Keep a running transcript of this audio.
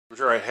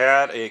I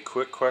had a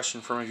quick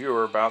question from a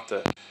viewer about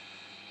the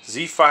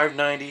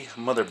Z590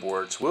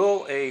 motherboards.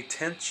 Will a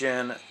 10th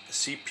gen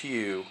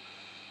CPU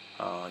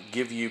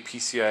give you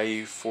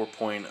PCIe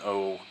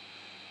 4.0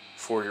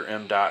 for your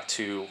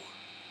M.2?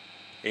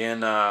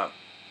 And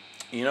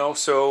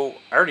so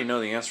I already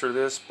know the answer to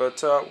this,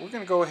 but we're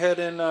going to go ahead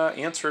and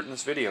answer it in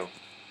this video.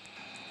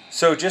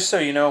 So just so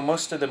you know,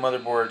 most of the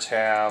motherboards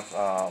have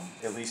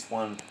at least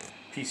one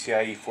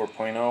PCIe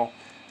 4.0.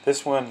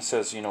 This one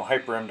says,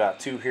 Hyper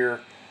M.2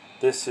 here.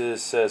 This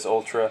says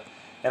Ultra.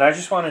 And I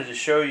just wanted to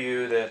show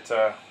you that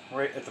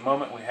right at the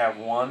moment we have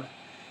one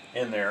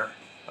in there.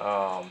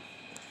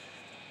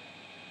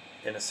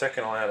 In a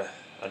second I'll add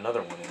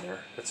another one in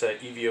there. That's a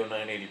EVO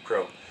 980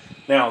 Pro.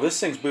 Now this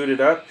thing's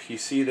booted up. You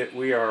see that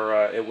we are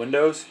at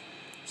Windows.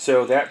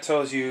 So that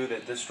tells you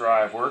that this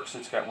drive works.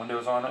 It's got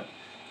Windows on it.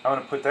 I'm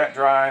going to put that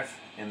drive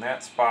in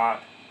that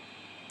spot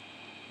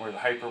where the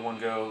Hyper one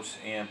goes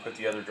and put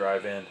the other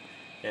drive in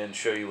and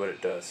show you what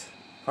it does.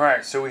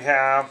 Alright, so we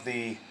have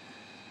the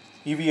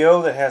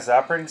EVO that has the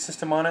operating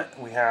system on it.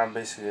 We have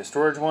basically a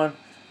storage one.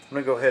 I'm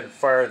going to go ahead and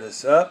fire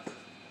this up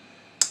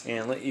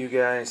and let you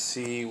guys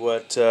see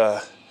what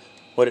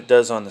it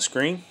does on the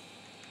screen.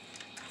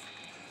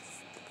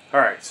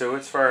 Alright, so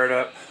it's fired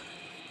up.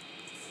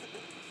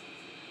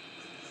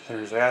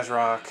 There's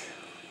ASRock.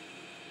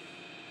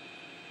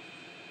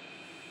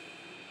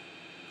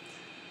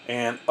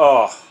 And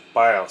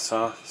BIOS,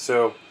 huh?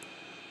 So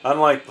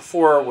unlike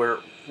before where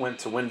it went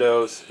to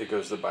Windows, it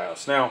goes to the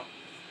BIOS. Now,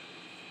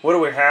 what do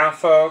we have,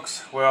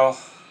 folks? Well,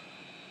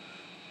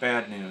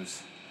 bad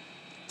news.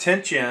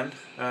 10th gen,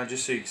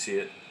 just so you can see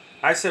it.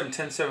 i7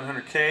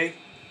 10700K.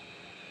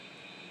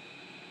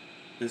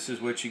 This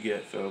is what you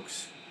get,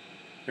 folks.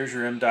 There's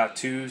your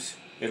M.2s.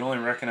 It only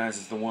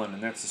recognizes the one,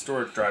 and that's the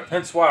storage drive.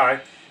 Hence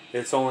why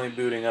it's only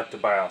booting up to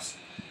BIOS.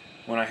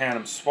 When I had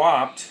them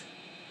swapped,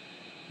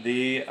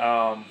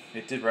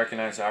 it did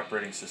recognize the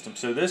operating system.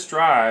 So this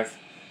drive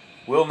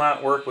will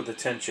not work with the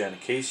 10th gen, in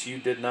case you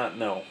did not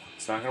know.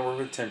 It's not going to work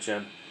with the 10th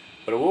gen,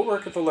 but it will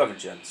work with the 11th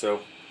gen.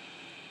 So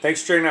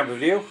thanks for checking out the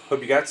video. Hope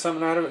you got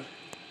something out of it.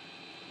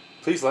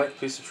 Please like,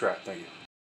 please subscribe. Thank you.